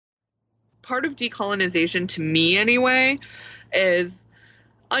part of decolonization, to me anyway, is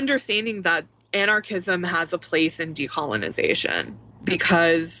understanding that anarchism has a place in decolonization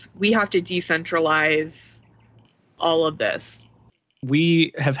because we have to decentralize all of this.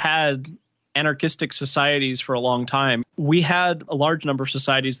 We have had anarchistic societies for a long time. We had a large number of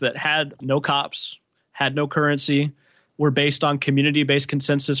societies that had no cops, had no currency, were based on community-based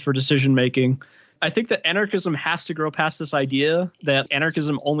consensus for decision-making. I think that anarchism has to grow past this idea that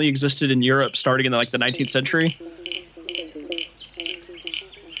anarchism only existed in Europe starting in the 19th century.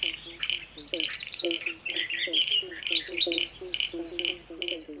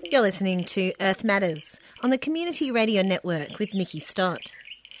 You're listening to Earth Matters on the Community Radio Network with Nikki Stott.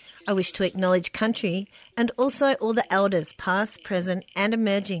 I wish to acknowledge country and also all the elders past, present and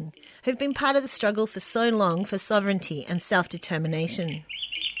emerging who've been part of the struggle for so long for sovereignty and self-determination.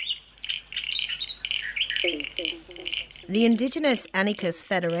 The Indigenous Anarchist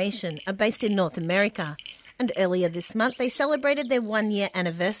Federation are based in North America, and earlier this month they celebrated their 1-year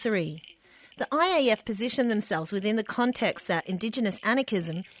anniversary. The IAF positioned themselves within the context that Indigenous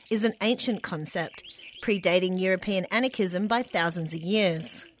anarchism is an ancient concept, predating European anarchism by thousands of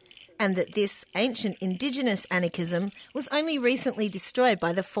years, and that this ancient Indigenous anarchism was only recently destroyed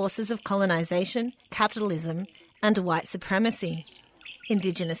by the forces of colonisation, capitalism and white supremacy.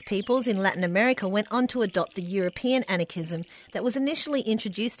 Indigenous peoples in Latin America went on to adopt the European anarchism that was initially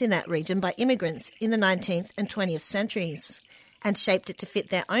introduced in that region by immigrants in the 19th and 20th centuries, and shaped it to fit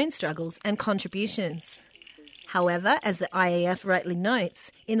their own struggles and contributions. However, as the IAF rightly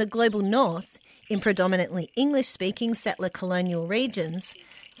notes, in the global north, in predominantly English-speaking settler colonial regions,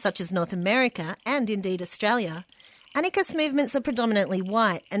 such as North America and indeed Australia, anarchist movements are predominantly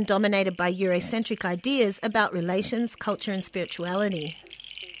white and dominated by Eurocentric ideas about relations, culture and spirituality.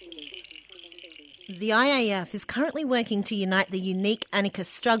 The IAF is currently working to unite the unique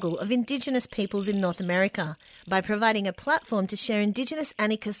anarchist struggle of Indigenous peoples in North America by providing a platform to share Indigenous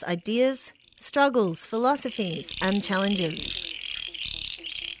anarchist ideas, struggles, philosophies and challenges.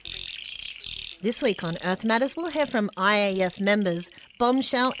 This week on Earth Matters, we'll hear from IAF members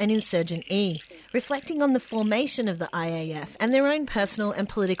Bombshell and Insurgent E, reflecting on the formation of the IAF and their own personal and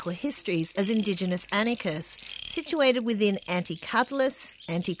political histories as Indigenous anarchists, situated within anti-capitalist,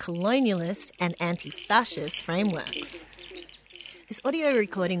 anti-colonialist and anti-fascist frameworks. This audio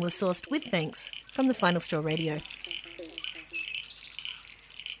recording was sourced with thanks from the Final Straw Radio.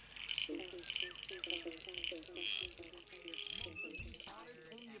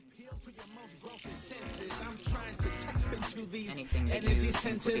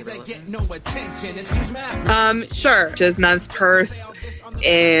 Sure. Jizmez Perth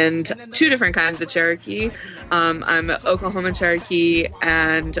and two different kinds of Cherokee. I'm Oklahoma Cherokee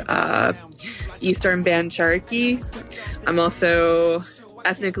and Eastern Band Cherokee. I'm also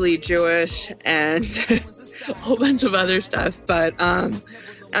ethnically Jewish and a whole bunch of other stuff, but I'm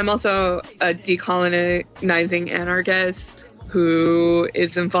also a decolonizing anarchist who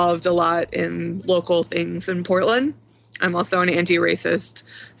is involved a lot in local things in Portland. I'm also an anti-racist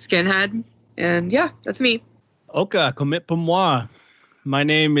skinhead. And yeah, that's me. Oka, commit pour moi. My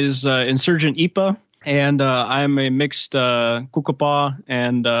name is Insurgent Ipa, and I'm a mixed Kukapa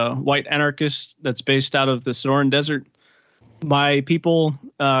and white anarchist that's based out of the Sonoran Desert. My people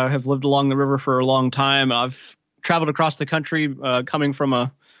have lived along the river for a long time. I've traveled across the country coming from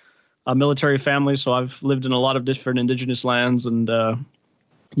a military family, so I've lived in a lot of different indigenous lands, and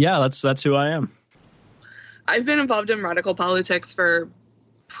yeah, that's who I am. I've been involved in radical politics for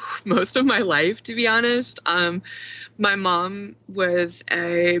most of my life, to be honest. My mom was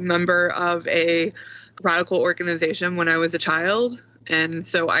a member of a radical organization when I was a child, and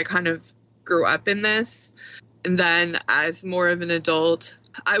so I kind of grew up in this. And then as more of an adult,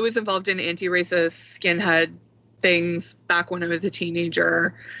 I was involved in anti-racist skinhead things back when I was a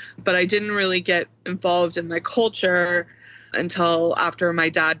teenager, but I didn't really get involved in my culture until after my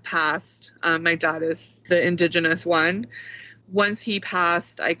dad passed. My dad is the Indigenous one. Once he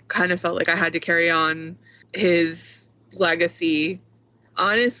passed, I kind of felt like I had to carry on his legacy.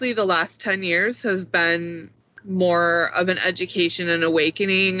 Honestly, the last 10 years has been more of an education and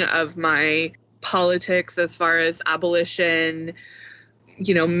awakening of my politics as far as abolition,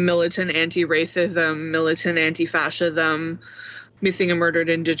 militant anti-racism, militant anti-fascism, missing and murdered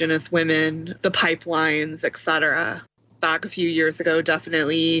Indigenous women, the pipelines, etc. Back a few years ago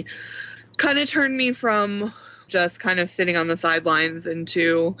definitely kind of turned me from just kind of sitting on the sidelines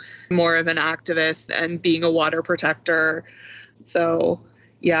into more of an activist and being a water protector. So,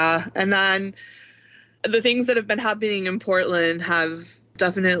 yeah. And then the things that have been happening in Portland have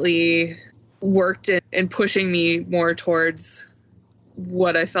definitely worked in pushing me more towards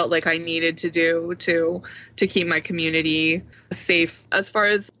what I felt like I needed to do to keep my community safe. As far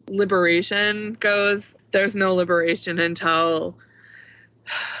as liberation goes, there's no liberation until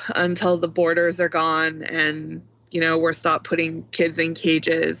the borders are gone and, we're stop putting kids in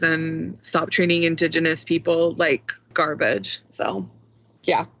cages and stop treating Indigenous people like garbage. So,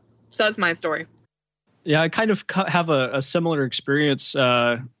 yeah. So that's my story. Yeah, I kind of have a similar experience.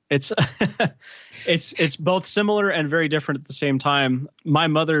 It's it's both similar and very different at the same time. My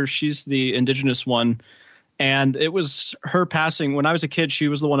mother, she's the Indigenous one, and it was her passing. When I was a kid, she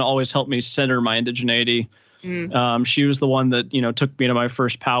was the one that always helped me center my indigeneity. She was the one that, took me to my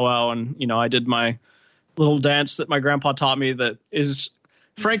first powwow, and, I did my little dance that my grandpa taught me that is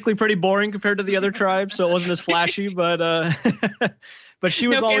frankly pretty boring compared to the other tribes. So it wasn't as flashy, but but she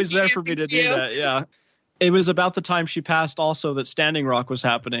was always there for me to do that. Yeah. It was about the time she passed also that Standing Rock was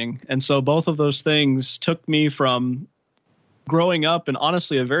happening. And so both of those things took me from growing up in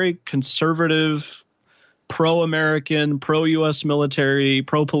honestly a very conservative, pro-American, pro-U.S. military,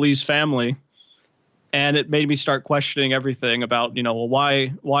 pro-police family. And it made me start questioning everything about,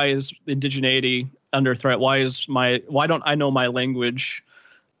 why is indigeneity under threat? Why don't I know my language?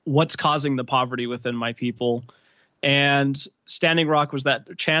 What's causing the poverty within my people? And Standing Rock was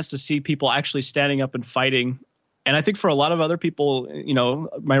that chance to see people actually standing up and fighting. And I think for a lot of other people,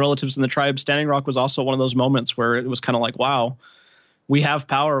 my relatives in the tribe, Standing Rock was also one of those moments where it was kind of like, wow, we have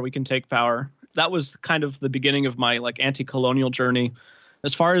power. We can take power. That was kind of the beginning of my anti-colonial journey.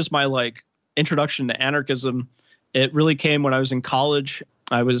 As far as my introduction to anarchism, it really came when I was in college.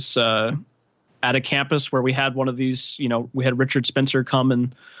 I was at a campus where we had one of these, we had Richard Spencer come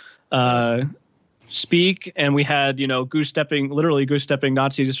and speak, and we had, literally goose stepping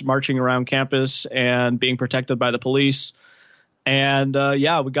Nazis marching around campus and being protected by the police. And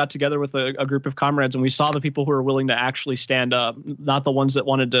we got together with a group of comrades, and we saw the people who were willing to actually stand up, not the ones that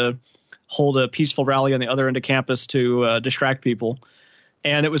wanted to hold a peaceful rally on the other end of campus to distract people.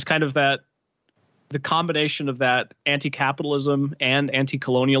 And it was kind of the combination of that anti-capitalism and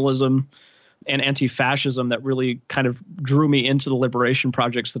anti-colonialism and anti-fascism that really kind of drew me into the liberation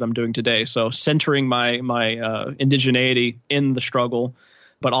projects that I'm doing today. So centering my indigeneity in the struggle,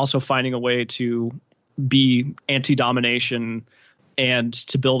 but also finding a way to be anti-domination and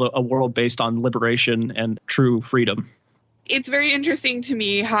to build a world based on liberation and true freedom. It's very interesting to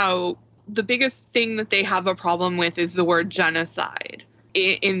me how the biggest thing that they have a problem with is the word genocide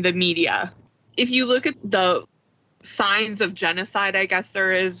in the media. If you look at the signs of genocide, I guess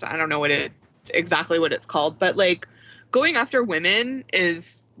there is, I don't know exactly what it's called, but going after women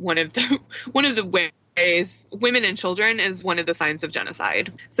is one of the ways. Women and children is one of the signs of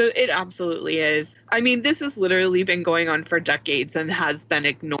genocide. So it absolutely is. I mean, this has literally been going on for decades and has been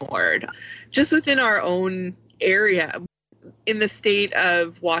ignored. Just within our own area, in the state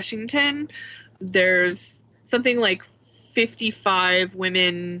of Washington, there's something like 55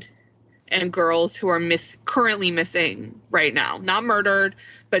 women and girls who are currently missing right now. Not murdered,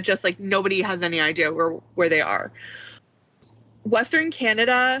 but just nobody has any idea where they are. Western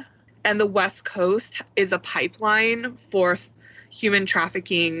Canada and the West Coast is a pipeline for human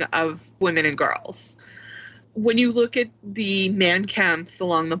trafficking of women and girls. When you look at the man camps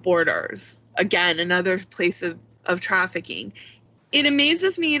along the borders, again, another place of trafficking, it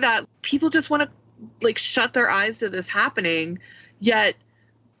amazes me that people just want to shut their eyes to this happening, yet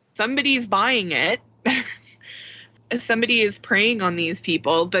somebody's buying it. Somebody is preying on these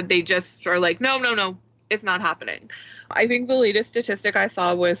people, but they just are like, no, it's not happening. I think the latest statistic I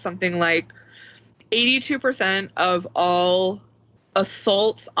saw was something like 82% of all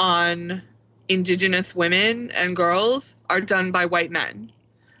assaults on Indigenous women and girls are done by white men.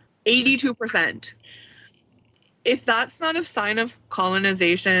 82%. If that's not a sign of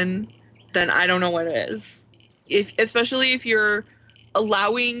colonization, then I don't know what is. Especially if you're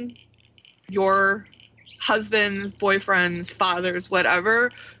allowing your husbands, boyfriends, fathers,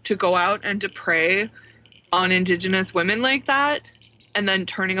 whatever, to go out and to prey on Indigenous women like that, and then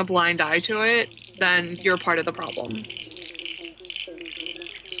turning a blind eye to it, then you're part of the problem.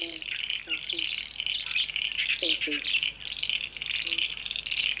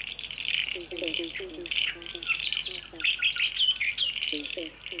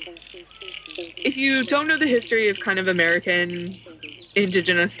 If you don't know the history of kind of American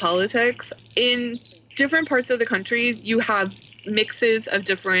Indigenous politics, in different parts of the country, you have mixes of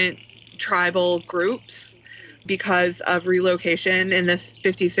different tribal groups because of relocation in the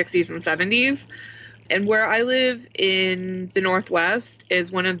 50s, 60s, and 70s. And where I live in the Northwest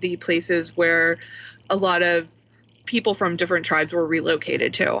is one of the places where a lot of people from different tribes were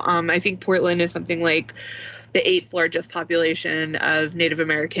relocated to. I think Portland is something like the 8th largest population of Native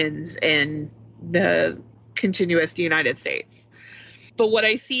Americans in the continuous United States. But what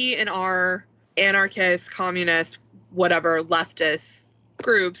I see in our anarchist, communist, whatever leftist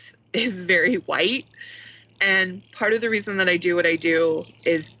groups is very white. And part of the reason that I do what I do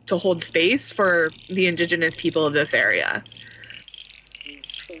is to hold space for the indigenous people of this area.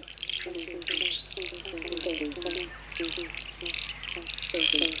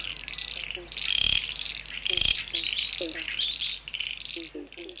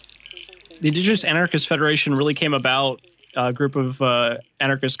 The Indigenous Anarchist Federation really came about, a group of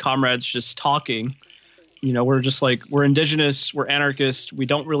anarchist comrades just talking. You know, we're just like, we're indigenous, we're anarchists, we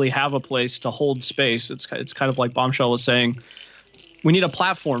don't really have a place to hold space. It's kind of like Bombshell was saying. We need a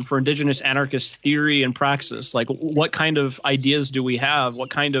platform for indigenous anarchist theory and praxis. Like, what kind of ideas do we have? What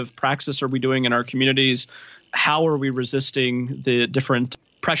kind of praxis are we doing in our communities? How are we resisting the different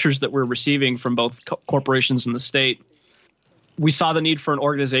pressures that we're receiving from both corporations and the state? We saw the need for an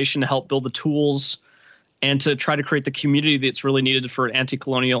organization to help build the tools and to try to create the community that's really needed for an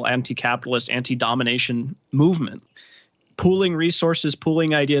anti-colonial, anti-capitalist, anti-domination movement. Pooling resources,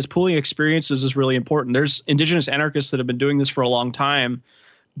 pooling ideas, pooling experiences is really important. There's indigenous anarchists that have been doing this for a long time,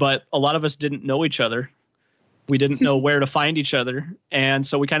 but a lot of us didn't know each other. We didn't know where to find each other. And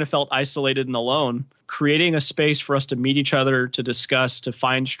so we kind of felt isolated and alone. Creating a space for us to meet each other, to discuss, to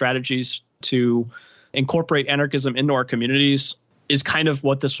find strategies to incorporate anarchism into our communities is kind of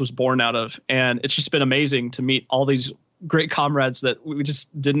what this was born out of. And it's just been amazing to meet all these great comrades that we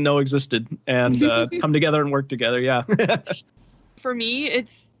just didn't know existed and come together and work together. Yeah. For me,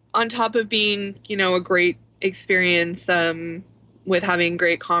 it's on top of being, you know, a great experience with having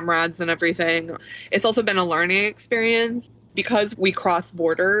great comrades and everything. It's also been a learning experience because we cross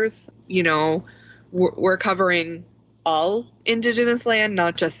borders. You know, we're covering all indigenous land,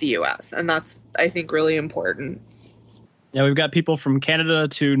 not just the U.S. And that's, I think, really important. Yeah, we've got people from Canada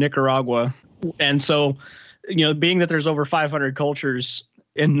to Nicaragua. And so, you know, being that there's over 500 cultures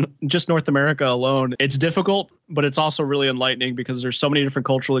in just North America alone, it's difficult, but it's also really enlightening because there's so many different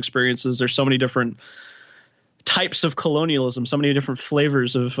cultural experiences. There's so many different types of colonialism, so many different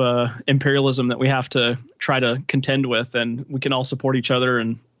flavors of imperialism that we have to try to contend with, and we can all support each other.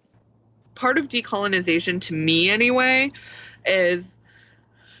 And part of decolonization, to me anyway, is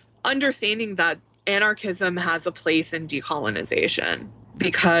understanding that anarchism has a place in decolonization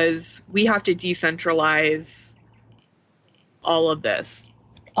because we have to decentralize all of this,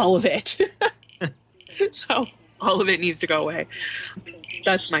 all of it. So all of it needs to go away.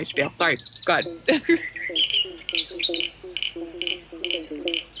 That's my spiel. Sorry. Go ahead.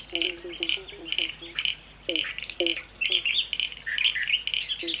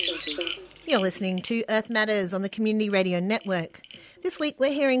 You're listening to Earth Matters on the Community Radio Network. This week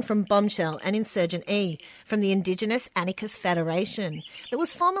we're hearing from Bombshell and Insurgent E from the Indigenous Anarchist Federation that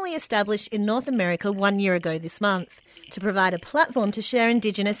was formally established in North America 1 year ago this month to provide a platform to share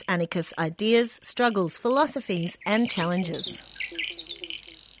Indigenous anarchist ideas, struggles, philosophies and challenges.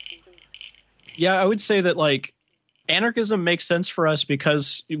 Yeah, I would say that like anarchism makes sense for us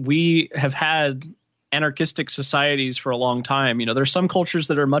because we have had anarchistic societies for a long time. You know, there's some cultures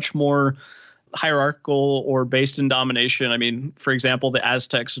that are much more hierarchical or based in domination. I mean, for example, the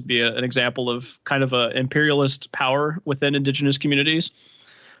Aztecs would be an example of kind of an imperialist power within indigenous communities.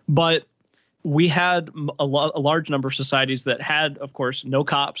 But we had a large number of societies that had, of course, no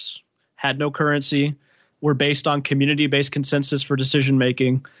cops, had no currency, were based on community-based consensus for decision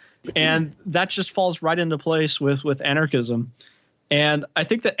making. And that just falls right into place with anarchism. And I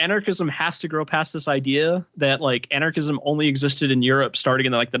think that anarchism has to grow past this idea that like anarchism only existed in Europe starting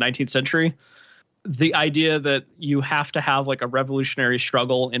in the 19th century. The idea that you have to have like a revolutionary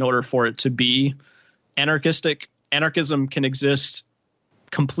struggle in order for it to be anarchistic. Anarchism can exist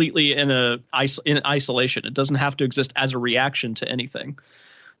completely in isolation. It doesn't have to exist as a reaction to anything.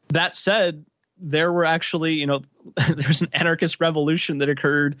 That said, there were actually, you know, there's an anarchist revolution that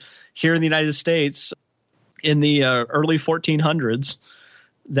occurred here in the United States in the early 1400s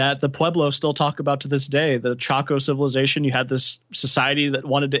that the Pueblo still talk about to this day. The Chaco civilization, you had this society that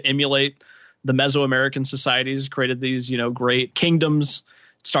wanted to emulate the Mesoamerican societies, created these, you know, great kingdoms,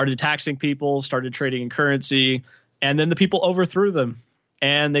 started taxing people, started trading in currency, and then the people overthrew them.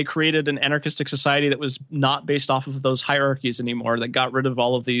 And they created an anarchistic society that was not based off of those hierarchies anymore, that got rid of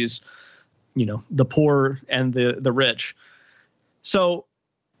all of these, you know, the poor and the rich. So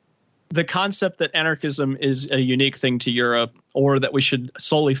the concept that anarchism is a unique thing to Europe, or that we should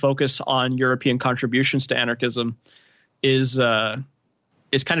solely focus on European contributions to anarchism, is kind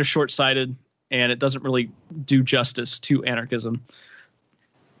of short-sighted, and it doesn't really do justice to anarchism.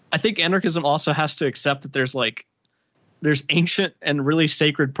 I think anarchism also has to accept that there's ancient and really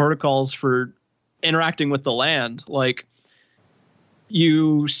sacred protocols for interacting with the land. Like,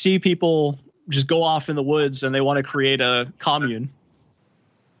 you see people just go off in the woods and they want to create a commune,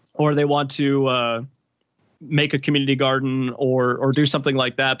 or they want to make a community garden or do something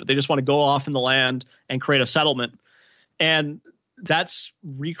like that, but they just want to go off in the land and create a settlement. And that's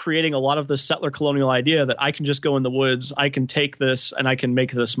recreating a lot of the settler colonial idea that I can just go in the woods, I can take this and I can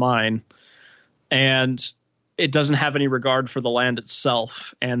make this mine. And it doesn't have any regard for the land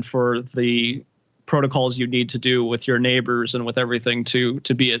itself and for the protocols you need to do with your neighbors and with everything to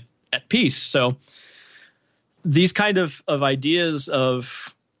be at peace. So these kind of ideas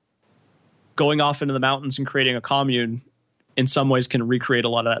of going off into the mountains and creating a commune in some ways can recreate a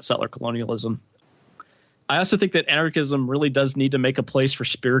lot of that settler colonialism. I also think that anarchism really does need to make a place for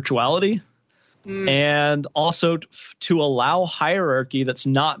spirituality and also to allow hierarchy that's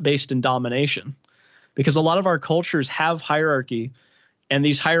not based in domination, because a lot of our cultures have hierarchy, and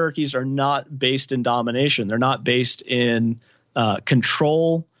these hierarchies are not based in domination. They're not based in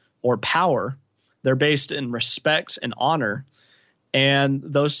control or power. They're based in respect and honor. And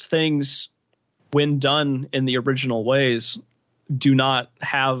those things, when done in the original ways, do not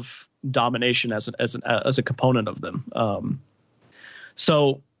have domination as a component of them.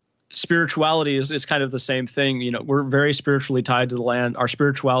 So spirituality is kind of the same thing. You know, we're very spiritually tied to the land. Our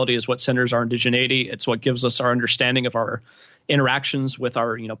spirituality is what centers our indigeneity. It's what gives us our understanding of our interactions with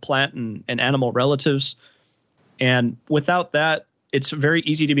our, plant and animal relatives. And without that, it's very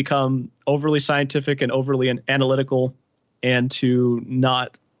easy to become overly scientific and overly analytical, and to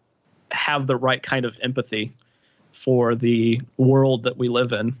not have the right kind of empathy for the world that we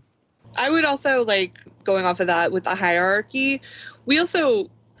live in. I would also, going off of that with the hierarchy, we also,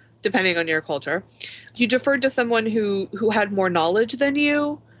 depending on your culture, you deferred to someone who had more knowledge than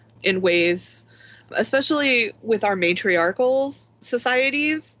you in ways, especially with our matriarchal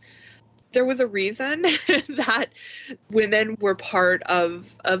societies. There was a reason that women were part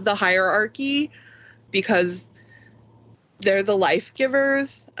of the hierarchy, because they're the life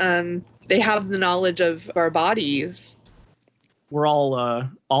givers. They have the knowledge of our bodies. We're all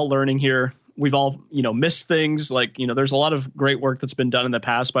learning here. We've all, missed things. There's a lot of great work that's been done in the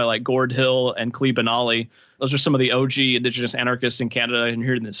past by Gord Hill and Clee Benally. Those are some of the OG Indigenous anarchists in Canada and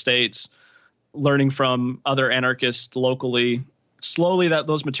here in the States, learning from other anarchists locally. Slowly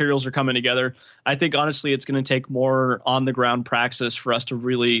those materials are coming together. I think, honestly, it's going to take more on the ground praxis for us to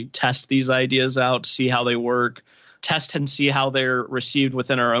really test these ideas out, see how they work, test and see how they're received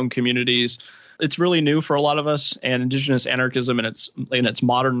within our own communities. It's really new for a lot of us, and Indigenous anarchism in its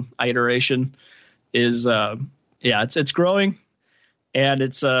modern iteration is it's growing, and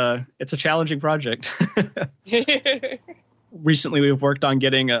it's a challenging project. Recently, we've worked on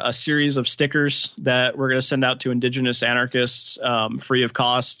getting a series of stickers that we're going to send out to Indigenous anarchists free of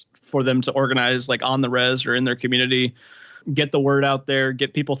cost for them to organize on the res or in their community, get the word out there,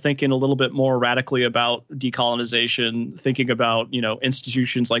 get people thinking a little bit more radically about decolonization, thinking about,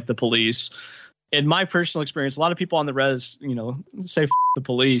 institutions like the police. In my personal experience, a lot of people on the res, say the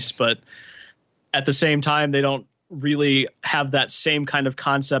police, but at the same time, they don't really have that same kind of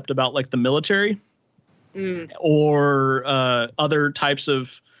concept about the military or other types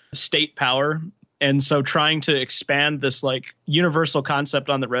of state power. And so trying to expand this universal concept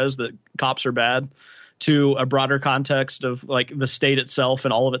on the res that cops are bad to a broader context of the state itself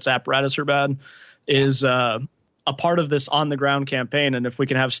and all of its apparatus are bad is a part of this on the ground campaign. And if we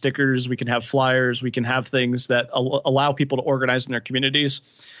can have stickers, we can have flyers, we can have things that allow people to organize in their communities,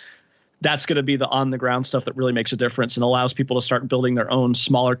 that's going to be the on the ground stuff that really makes a difference and allows people to start building their own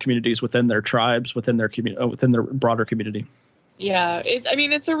smaller communities within their tribes, within their within their broader community. Yeah,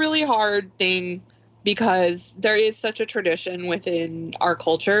 it's a really hard thing because there is such a tradition within our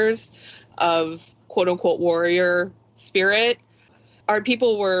cultures of quote unquote warrior spirit. Our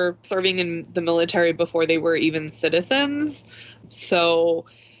people were serving in the military before they were even citizens. So,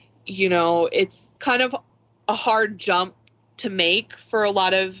 it's kind of a hard jump to make for a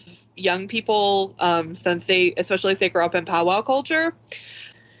lot of young people, especially if they grow up in powwow culture.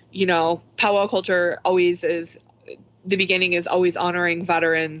 Powwow culture always is, the beginning is always honoring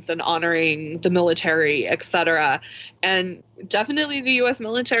veterans and honoring the military, etc. And definitely the U.S.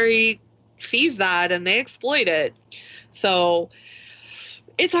 military sees that and they exploit it. So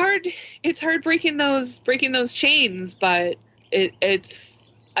it's hard breaking those chains, but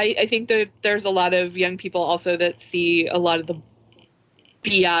I think that there's a lot of young people also that see a lot of the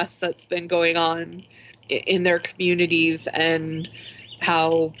BS that's been going on in their communities and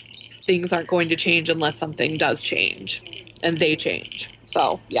how things aren't going to change unless something does change and they change.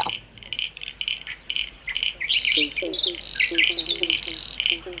 So, yeah.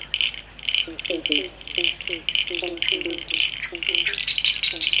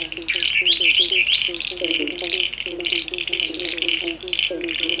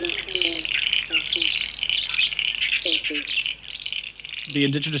 The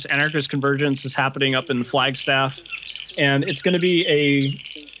Indigenous Anarchist Convergence is happening up in Flagstaff, and it's going to be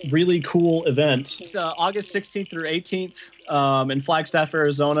a really cool event. It's August 16th through 18th in Flagstaff,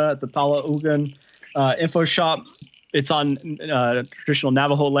 Arizona at the Thala Ugan Info Shop. It's on traditional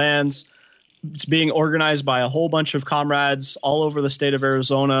Navajo lands. It's being organized by a whole bunch of comrades all over the state of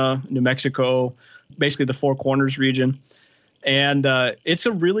Arizona, New Mexico, basically the Four Corners region. And it's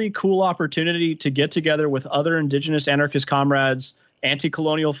a really cool opportunity to get together with other Indigenous anarchist comrades,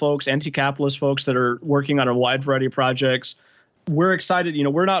 anti-colonial folks, anti-capitalist folks that are working on a wide variety of projects. We're excited.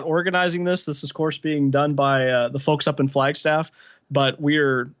 We're not organizing this. This is, of course, being done by the folks up in Flagstaff, but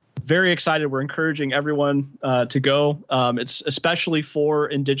we're very excited. We're encouraging everyone to go. It's especially for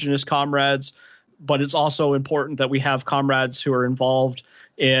Indigenous comrades, but it's also important that we have comrades who are involved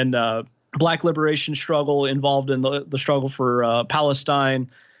in Black liberation struggle, involved in the struggle for Palestine.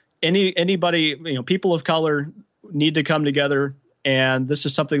 Anybody, people of color need to come together. And this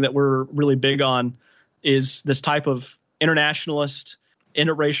is something that we're really big on, is this type of internationalist,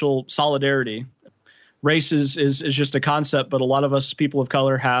 interracial solidarity. Race is just a concept, but a lot of us people of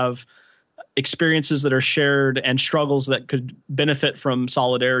color have experiences that are shared and struggles that could benefit from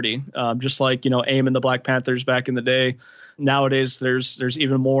solidarity. Just like, AIM and the Black Panthers back in the day. Nowadays, there's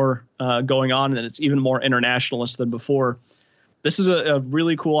even more going on, and it's even more internationalist than before. This is a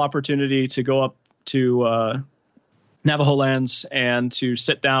really cool opportunity to go up to Navajo lands and to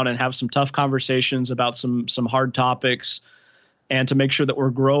sit down and have some tough conversations about some hard topics, and to make sure that we're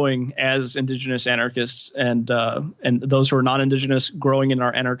growing as Indigenous anarchists and those who are non-Indigenous growing in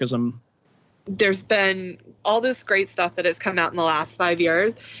our anarchism. There's been all this great stuff that has come out in the last 5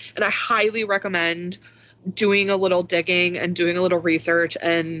 years, and I highly recommend doing a little digging and doing a little research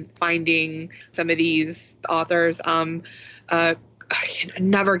and finding some of these authors. I can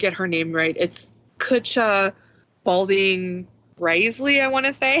never get her name right. It's Kutcha Balding Risley, I want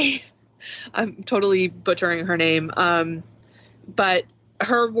to say. I'm totally butchering her name. But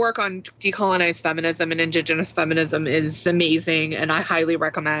her work on decolonized feminism and Indigenous feminism is amazing, and I highly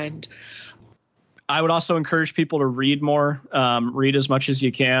recommend. I would also encourage people to read more, read as much as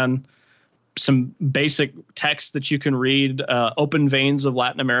you can. Some basic texts that you can read. Open Veins of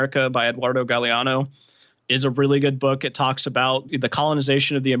Latin America by Eduardo Galeano is a really good book. It talks about the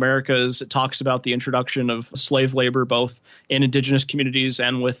colonization of the Americas. It talks about the introduction of slave labor, both in Indigenous communities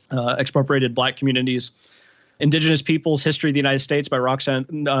and with expropriated Black communities. Indigenous Peoples, History of the United States by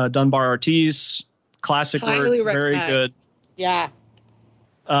Roxanne Dunbar Ortiz. Classic work, very good. Yeah.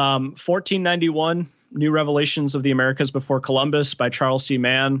 1491, New Revelations of the Americas Before Columbus by Charles C.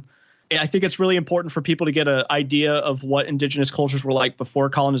 Mann. I think it's really important for people to get an idea of what Indigenous cultures were like before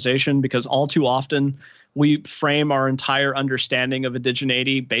colonization, because all too often we frame our entire understanding of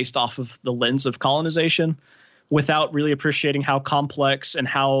indigeneity based off of the lens of colonization, without really appreciating how complex and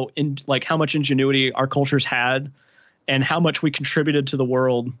how much ingenuity our cultures had and how much we contributed to the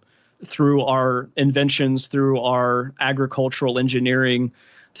world through our inventions, through our agricultural engineering,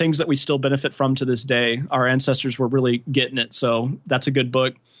 things that we still benefit from to this day. Our ancestors were really getting it. So that's a good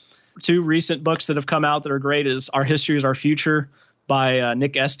book. Two recent books that have come out that are great is Our History is Our Future by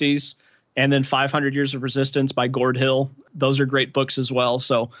Nick Estes, and then 500 Years of Resistance by Gord Hill. Those are great books as well.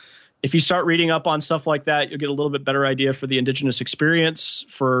 So if you start reading up on stuff like that, you'll get a little bit better idea for the Indigenous experience,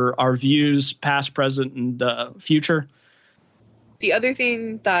 for our views, past, present, and future. The other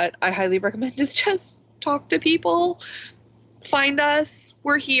thing that I highly recommend is just talk to people. Find us.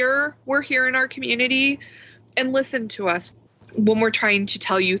 We're here. We're here in our community, and listen to us when we're trying to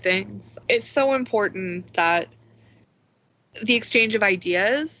tell you things. It's so important that the exchange of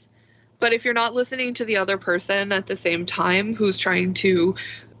ideas, but if you're not listening to the other person at the same time who's trying to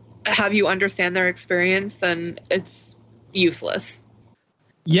have you understand their experience, then it's useless.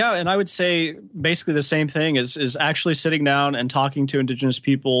 Yeah, and I would say basically the same thing is actually sitting down and talking to Indigenous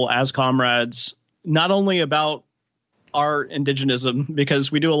people as comrades, not only about our indigenism,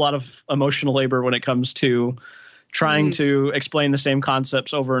 because we do a lot of emotional labor when it comes to trying to explain the same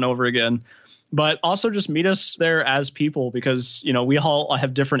concepts over and over again, but also just meet us there as people, because, we all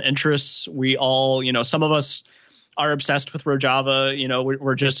have different interests. We all, some of us are obsessed with Rojava.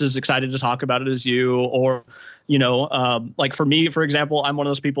 We're just as excited to talk about it as you, or, like for me, for example, I'm one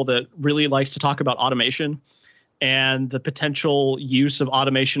of those people that really likes to talk about automation and the potential use of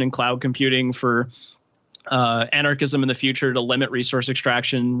automation and cloud computing for anarchism in the future to limit resource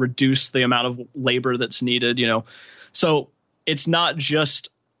extraction, reduce the amount of labor that's needed, So it's not just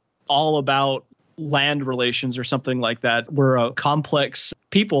all about land relations or something like that. We're a complex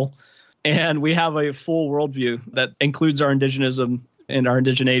people, and we have a full worldview that includes our indigenism and our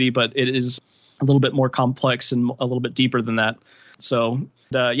indigeneity, but it is a little bit more complex and a little bit deeper than that. So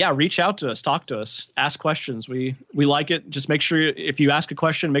reach out to us, talk to us, ask questions. We like it. Just make sure if you ask a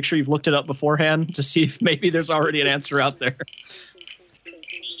question, make sure you've looked it up beforehand to see if maybe there's already an answer out there.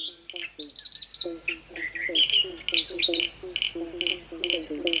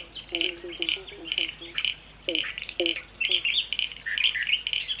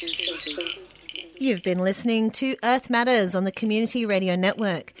 You've been listening to Earth Matters on the Community Radio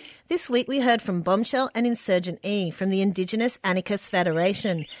Network. This week we heard from Bombshell and Insurgent E from the Indigenous Anarchist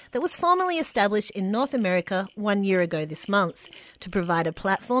Federation that was formally established in North America 1 year ago this month to provide a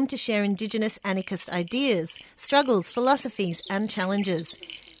platform to share Indigenous anarchist ideas, struggles, philosophies and challenges.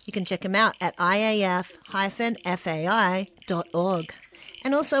 You can check them out at iaf-fai.org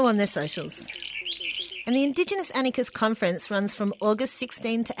and also on their socials. And the Indigenous Anarchist Conference runs from August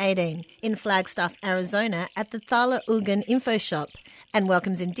 16 to 18 in Flagstaff, Arizona at the Thala Ugun Info Shop and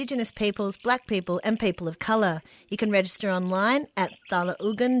welcomes Indigenous peoples, Black people and people of colour. You can register online at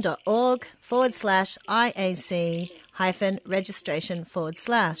thalaugun.org/IAC-registration/.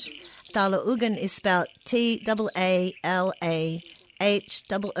 Thala Ugun is spelled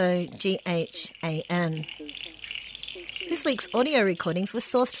TALAHOOGHAN. This week's audio recordings were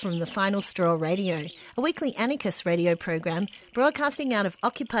sourced from The Final Straw Radio, a weekly anarchist radio program broadcasting out of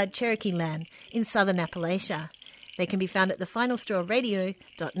occupied Cherokee land in southern Appalachia. They can be found at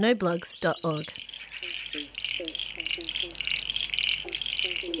thefinalstrawradio.noblogs.org.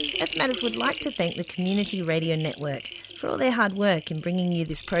 Earth Matters would like to thank the Community Radio Network for all their hard work in bringing you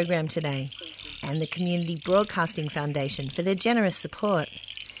this program today, and the Community Broadcasting Foundation for their generous support.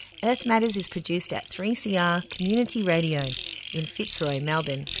 Earth Matters is produced at 3CR Community Radio in Fitzroy,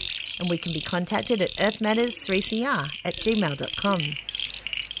 Melbourne, and we can be contacted at earthmatters3cr@gmail.com.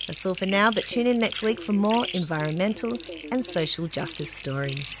 That's all for now, but tune in next week for more environmental and social justice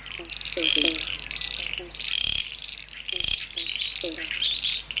stories.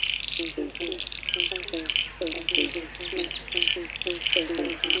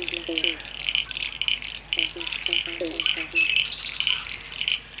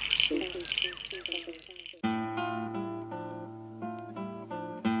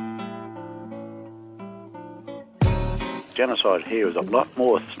 Genocide here is a lot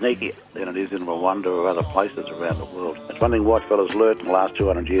more sneaky than it is in Rwanda or other places around the world. It's one thing white fellas learned in the last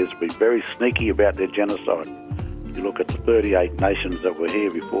 200 years to be very sneaky about their genocide. You look at the 38 nations that were here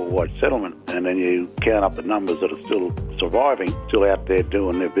before white settlement, and then you count up the numbers that are still surviving, still out there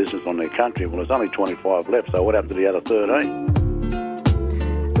doing their business on their country. Well, there's only 25 left, so what happened to the other 13?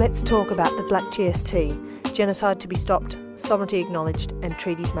 Let's talk about the Black GST, genocide to be stopped, sovereignty acknowledged and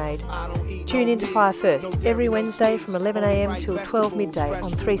treaties made. Tune in to Fire First every Wednesday from 11am till 12 midday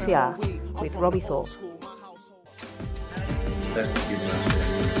on 3CR with Robbie Thorpe. That gives us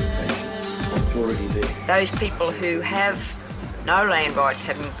what's already there. Those people who have no land rights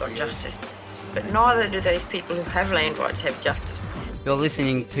haven't got justice, but neither do those people who have land rights have justice. You're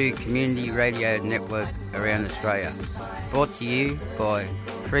listening to Community Radio Network around Australia, brought to you by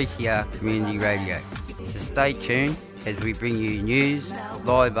 3CR Community Radio. So stay tuned as we bring you news,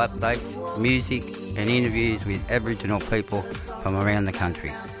 live updates, music and interviews with Aboriginal people from around the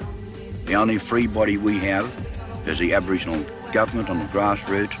country. The only free body we have is the Aboriginal government on the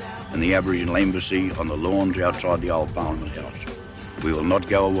grassroots and the Aboriginal embassy on the lawns outside the old Parliament House. We will not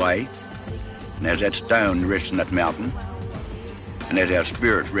go away, and as that stone rests in that mountain, and as our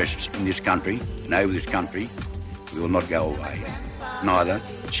spirit rests in this country and over this country, we will not go away. Neither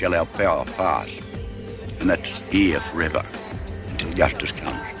shall our power pass. And that's here forever until justice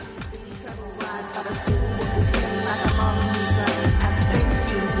comes.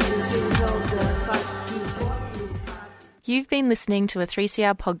 You've been listening to a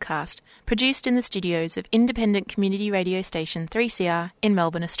 3CR podcast produced in the studios of independent community radio station 3CR in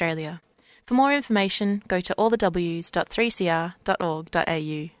Melbourne, Australia. For more information, go to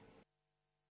allthews.3cr.org.au.